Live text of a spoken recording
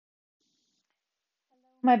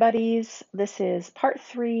My buddies. This is part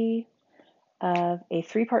three of a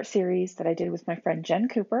three-part series that I did with my friend Jenn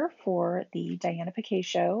Cooper for the Diana Piquet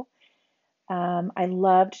show. I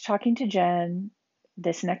loved talking to Jenn.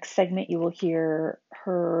 This next segment, you will hear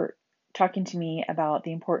her talking to me about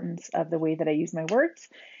the importance of the way that I use my words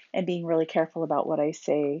and being really careful about what I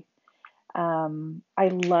say. I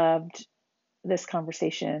loved this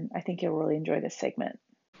conversation. I think you'll really enjoy this segment.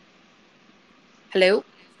 Hello.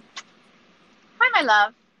 Hi, my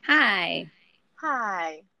love. Hi.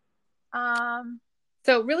 Hi.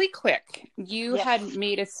 So really quick, you Yes. had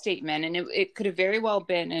made a statement, and it could have very well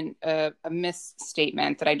been a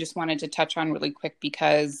misstatement that I just wanted to touch on really quick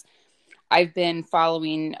because I've been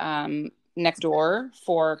following Nextdoor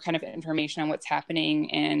for kind of information on what's happening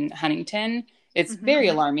in Huntington. It's very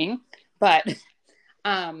alarming, but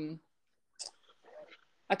a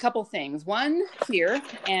couple things. One, fear,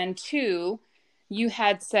 and two, you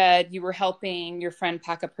had said you were helping your friend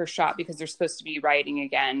pack up her shop because they're supposed to be rioting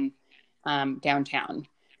again downtown.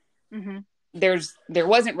 There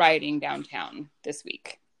wasn't rioting downtown this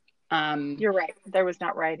week. You're right. There was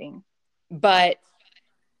not rioting. But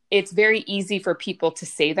it's very easy for people to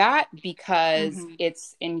say that because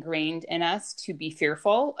it's ingrained in us to be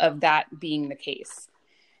fearful of that being the case.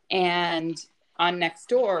 And on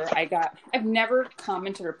Nextdoor, I've never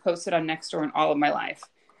commented or posted on Nextdoor in all of my life.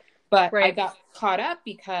 But I got caught up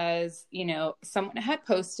because, someone had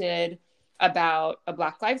posted about a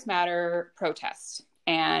Black Lives Matter protest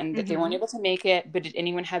and that they weren't able to make it. But did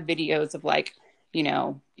anyone have videos of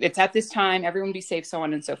it's at this time, everyone be safe, so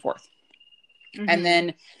on and so forth. And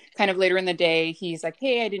then kind of later in the day, he's like,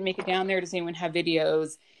 hey, I didn't make it down there. Does anyone have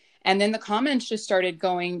videos? And then the comments just started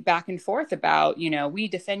going back and forth about, we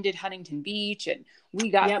defended Huntington Beach and we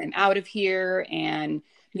got them out of here. And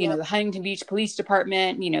the Huntington Beach Police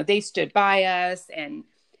Department, they stood by us and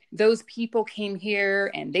those people came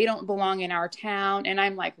here and they don't belong in our town. And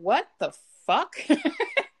I'm like, what the fuck?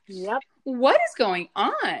 What is going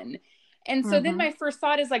on? And so then my first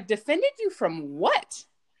thought is defended you from what?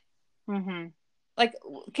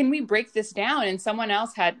 Can we break this down? And someone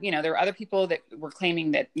else had, there were other people that were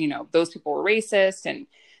claiming that, those people were racist and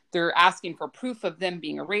they're asking for proof of them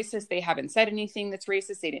being a racist. They haven't said anything that's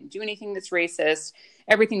racist. They didn't do anything that's racist.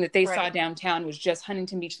 Everything that they saw downtown was just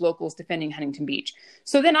Huntington Beach locals defending Huntington Beach.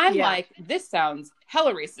 So then I'm like, this sounds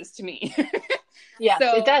hella racist to me. Yeah,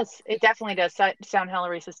 so, it does. It definitely does sound hella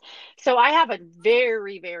racist. So I have a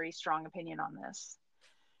very, very strong opinion on this.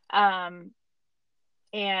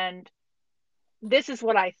 And this is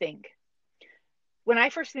what I think. When I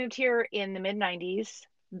first moved here in the mid-90s,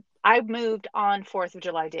 I moved on 4th of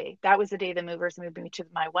July Day. That was the day the movers moved me to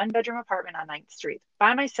my one-bedroom apartment on 9th Street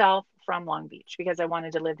by myself from Long Beach because I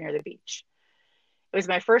wanted to live near the beach. It was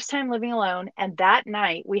my first time living alone, and that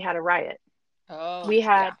night we had a riot.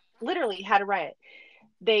 Literally had a riot.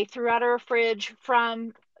 They threw out our fridge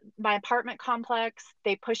from my apartment complex.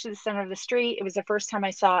 They pushed to the center of the street. It was the first time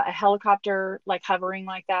I saw a helicopter hovering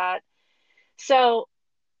like that. So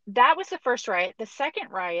that was the first riot. The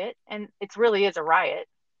second riot, and it really is a riot,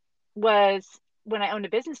 was when I owned a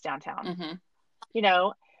business downtown.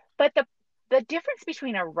 But the difference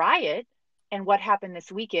between a riot and what happened this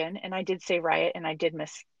weekend, and I did say riot and I did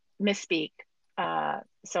misspeak,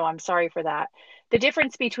 so I'm sorry for that. The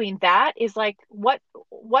difference between that is what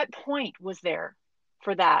point was there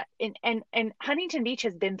for that? And Huntington Beach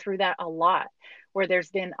has been through that a lot, where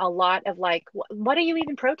there's been a lot of what are you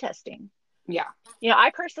even protesting? Yeah. I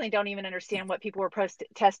personally don't even understand what people were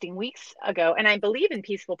protesting weeks ago. And I believe in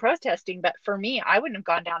peaceful protesting, but for me, I wouldn't have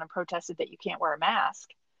gone down and protested that you can't wear a mask.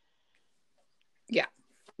 Yeah.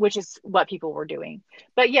 Which is what people were doing.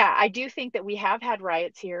 But yeah, I do think that we have had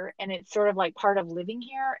riots here, and it's sort of part of living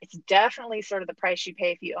here. It's definitely sort of the price you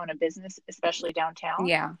pay if you own a business, especially downtown.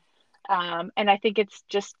 Yeah. And I think it's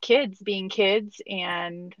just kids being kids,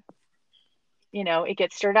 and it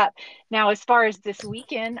gets stirred up. Now, as far as this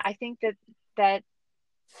weekend, I think that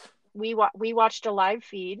we watched a live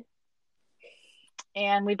feed,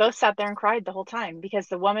 and we both sat there and cried the whole time because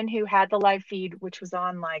the woman who had the live feed, which was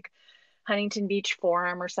on Huntington Beach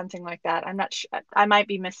Forum or something like that. I'm not sure. I might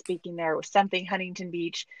be misspeaking there. It was something Huntington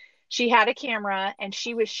Beach. She had a camera and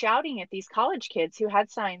she was shouting at these college kids who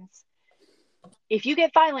had signs, if you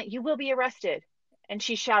get violent, you will be arrested. And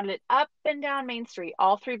she shouted it up and down Main Street,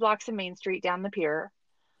 all 3 blocks of Main Street down the pier,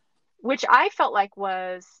 which I felt like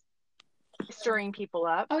was stirring people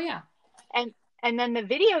up. Oh, yeah. And then the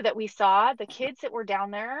video that we saw, the kids that were down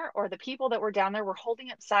there or the people that were down there were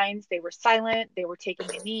holding up signs. They were silent. They were taking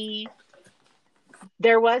a knee.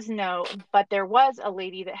 There was no, but there was a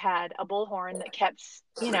lady that had a bullhorn that kept,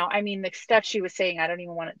 I mean, the stuff she was saying, I don't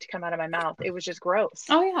even want it to come out of my mouth. It was just gross,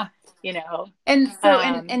 Oh yeah. you know? And so,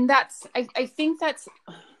 and that's, I think that's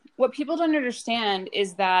what people don't understand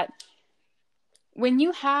is that when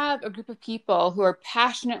you have a group of people who are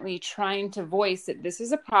passionately trying to voice that this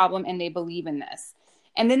is a problem and they believe in this,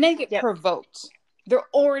 and then they get provoked, they're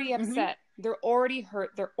already upset, they're already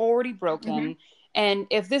hurt, they're already broken. And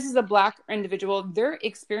if this is a Black individual, they're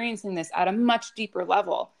experiencing this at a much deeper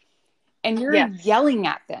level. And you're yelling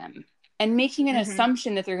at them and making an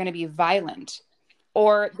assumption that they're going to be violent.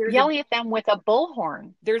 Or yelling at them with a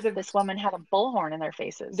bullhorn. This woman had a bullhorn in their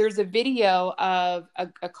faces. There's a video of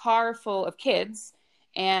a car full of kids,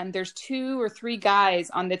 and there's 2 or 3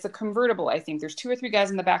 guys it's a convertible, I think. There's 2 or 3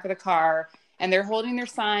 guys in the back of the car, and they're holding their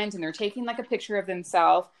signs, and they're taking like a picture of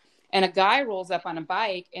themselves. And a guy rolls up on a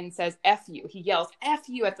bike and says, F you. He yells, F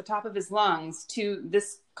you at the top of his lungs to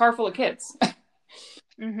this car full of kids.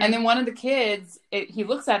 And then one of the kids, he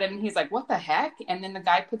looks at him and he's like, what the heck? And then the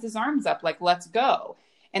guy puts his arms up like, let's go.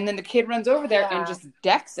 And then the kid runs over there and just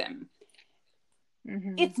decks him.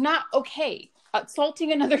 It's not okay.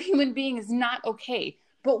 Assaulting another human being is not okay.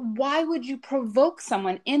 But why would you provoke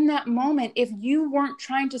someone in that moment if you weren't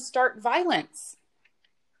trying to start violence?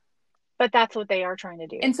 But that's what they are trying to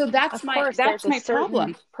do. And so that's my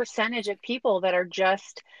problem. Percentage of people that are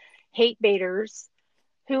just hate baiters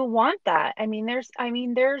who want that. I mean, there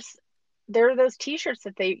are those t-shirts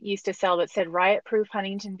that they used to sell that said riot proof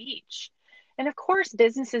Huntington Beach. And of course,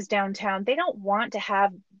 businesses downtown, they don't want to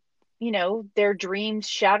have, their dreams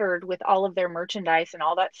shattered with all of their merchandise and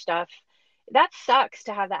all that stuff. That sucks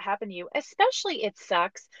to have that happen to you. Especially it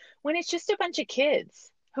sucks when it's just a bunch of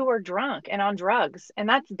kids who are drunk and on drugs. And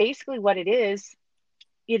that's basically what it is,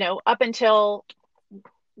 up until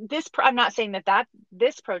this. I'm not saying that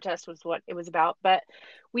this protest was what it was about, but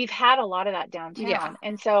we've had a lot of that downtown. Yeah.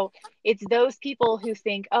 And so it's those people who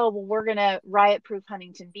think, oh, well, we're going to riot proof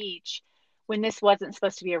Huntington Beach, when this wasn't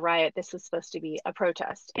supposed to be a riot. This was supposed to be a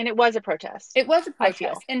protest. And it was a protest. It was a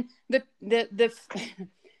protest. And the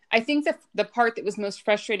I think the part that was most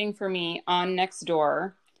frustrating for me on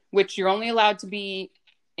Nextdoor, which you're only allowed to be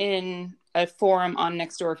in a forum on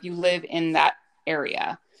Nextdoor if you live in that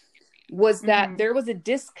area, was that there was a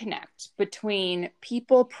disconnect between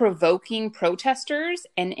people provoking protesters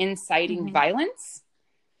and inciting violence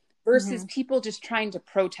versus people just trying to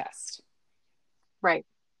protest. Right.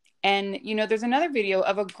 And, there's another video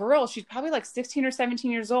of a girl, she's probably like 16 or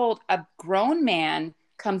 17 years old. A grown man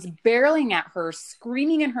comes barreling at her,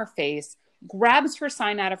 screaming in her face, grabs her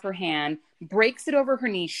sign out of her hand, breaks it over her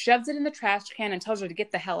knee, shoves it in the trash can, and tells her to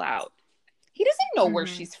get the hell out. He doesn't know where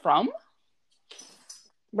she's from.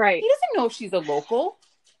 Right. He doesn't know if she's a local.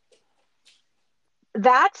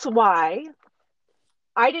 That's why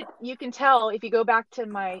you can tell if you go back to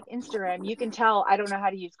my Instagram, you can tell I don't know how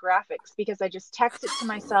to use graphics because I just text it to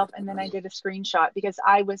myself and then I did a screenshot because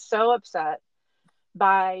I was so upset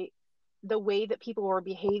by the way that people were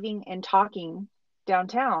behaving and talking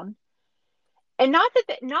downtown. And not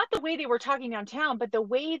the way they were talking downtown, but the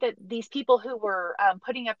way that these people who were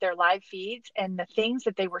putting up their live feeds and the things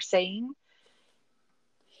that they were saying.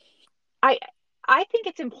 I think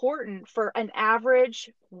it's important for an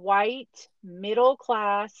average white middle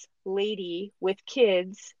class lady with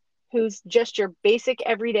kids who's just your basic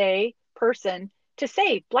everyday person to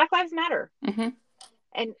say Black Lives Matter.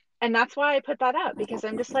 And that's why I put that up, because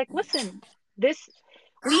I'm just like, listen,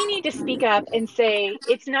 we need to speak up and say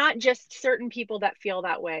it's not just certain people that feel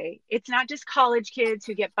that way. It's not just college kids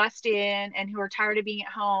who get bussed in and who are tired of being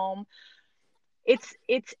at home.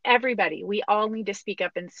 It's everybody. We all need to speak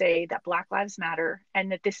up and say that Black Lives Matter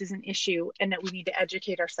and that this is an issue and that we need to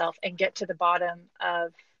educate ourselves and get to the bottom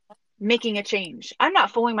of making a change. I'm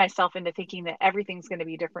not fooling myself into thinking that everything's going to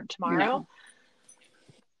be different tomorrow. No.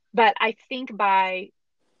 But I think by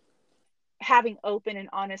having open and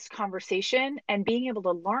honest conversation and being able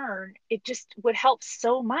to learn, it just would help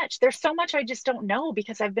so much. There's so much I just don't know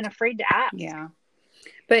because I've been afraid to ask. Yeah.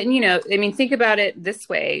 But, think about it this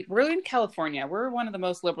way. We're in California. We're one of the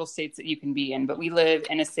most liberal states that you can be in, but we live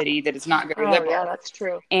in a city that is not very liberal. Yeah, that's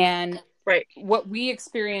true. And right. What we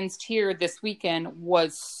experienced here this weekend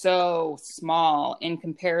was so small in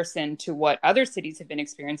comparison to what other cities have been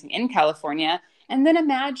experiencing in California. And then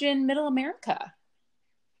imagine middle America.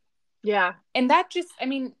 Yeah. And that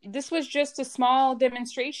this was just a small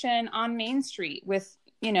demonstration on Main Street with,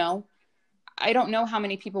 I don't know how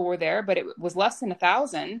many people were there, but it was less than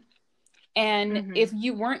 1,000. And if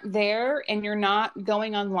you weren't there and you're not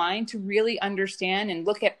going online to really understand and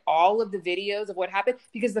look at all of the videos of what happened,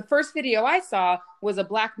 because the first video I saw was a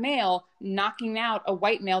black male knocking out a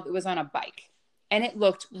white male that was on a bike. And it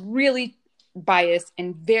looked really biased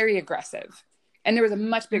and very aggressive. And there was a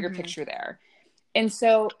much bigger picture there. And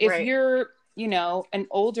so if you're, you know, an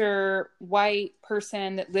older white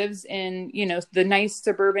person that lives in, you know, the nice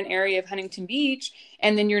suburban area of Huntington Beach,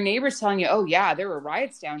 and then your neighbor's telling you, oh yeah, there were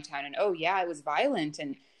riots downtown, and oh yeah, it was violent,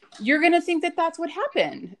 and you're going to think that that's what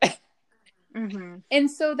happened.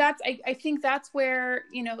 And so that's, I think that's where,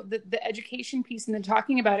 you know, the education piece and the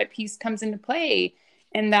talking about it piece comes into play.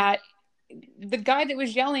 And that the guy that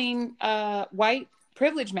was yelling, white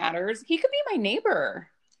privilege matters, he could be my neighbor.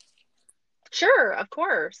 Sure, of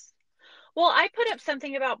course. Well, I put up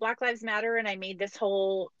something about Black Lives Matter, and I made this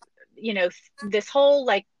whole, you know, this whole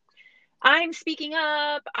like, I'm speaking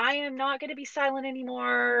up, I am not going to be silent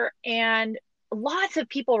anymore. And lots of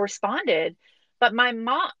people responded. But my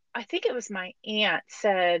mom, I think it was my aunt,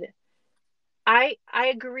 said, I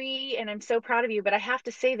agree, and I'm so proud of you, but I have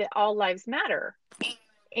to say that all lives matter.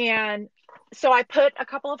 And so I put a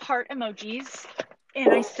couple of heart emojis,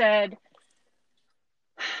 and I said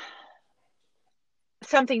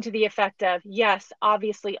something to the effect of, yes,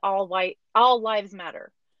 obviously all lives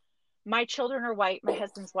matter. My children are white, my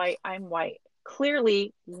husband's white, I'm white.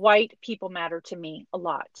 Clearly, white people matter to me a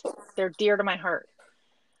lot. They're dear to my heart.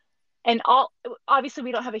 And obviously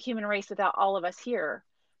we don't have a human race without all of us here.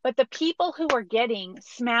 But the people who are getting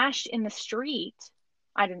smashed in the street,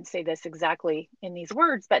 I didn't say this exactly in these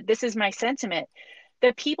words, but this is my sentiment.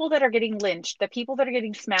 The people that are getting lynched, the people that are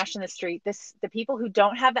getting smashed in the street, the people who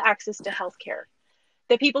don't have the access to healthcare,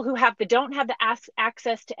 the people who don't have the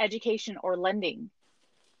access to education or lending.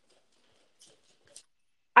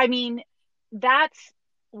 I mean, that's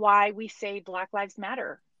why we say Black Lives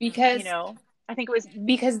Matter. Because, you know, I think it was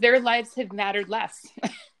because their lives have mattered less.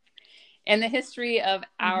 In the history of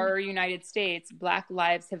our United States, Black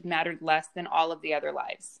lives have mattered less than all of the other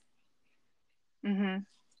lives. And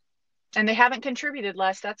they haven't contributed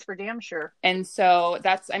less, that's for damn sure. And so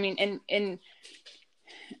that's, I mean, and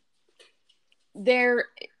there,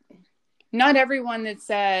 not everyone that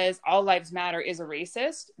says all lives matter is a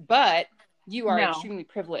racist, but you are extremely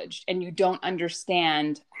privileged and you don't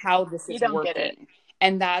understand how this is working.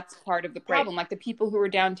 And that's part of the problem. Like the people who are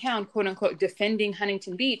downtown, quote unquote, defending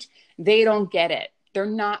Huntington Beach, they don't get it. They're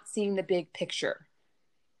not seeing the big picture.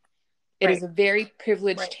 It is a very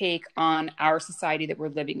privileged take on our society that we're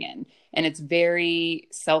living in. And it's very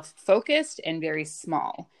self-focused and very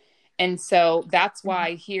small. And so that's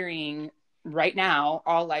why hearing right now,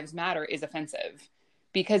 all lives matter is offensive.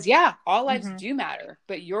 Because yeah, all lives do matter,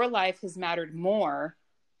 but your life has mattered more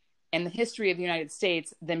in the history of the United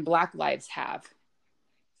States than Black lives have.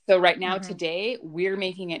 So right now, today, we're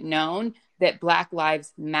making it known that Black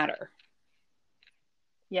lives matter.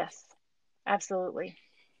 Yes, absolutely.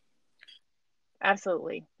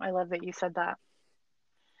 Absolutely. I love that you said that.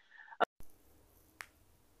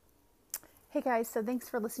 Hey guys, so thanks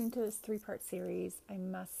for listening to this 3-part series. I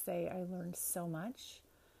must say I learned so much,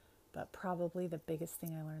 but probably the biggest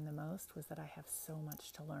thing I learned the most was that I have so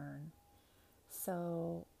much to learn.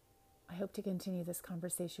 So I hope to continue this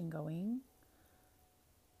conversation going,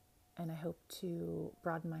 and I hope to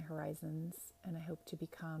broaden my horizons, and I hope to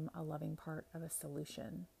become a loving part of a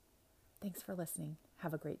solution. Thanks for listening.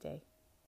 Have a great day.